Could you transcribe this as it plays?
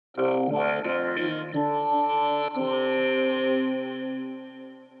The weather in Brooklyn.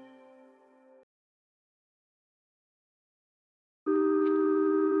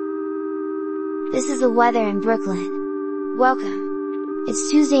 This is the weather in Brooklyn. Welcome! It's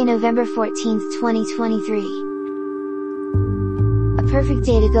Tuesday, November 14th, 2023. A perfect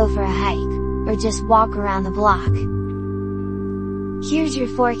day to go for a hike, or just walk around the block. Here's your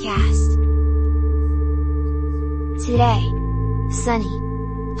forecast. Today, sunny.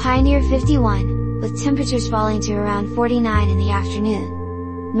 High near 51, with temperatures falling to around 49 in the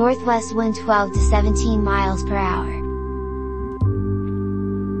afternoon. Northwest wind 12 to 17 miles per hour.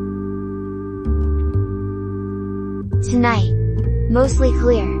 Tonight, mostly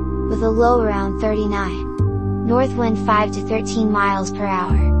clear, with a low around 39. North wind 5 to 13 miles per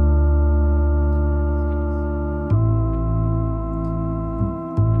hour.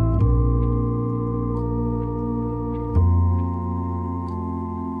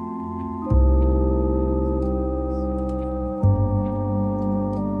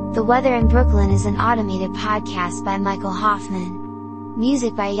 The Weather in Brooklyn is an automated podcast by Michael Hoffman.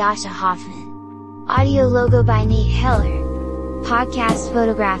 Music by Yasha Hoffman. Audio logo by Nate Heller. Podcast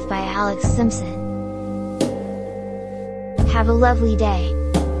photograph by Alex Simpson. Have a lovely day.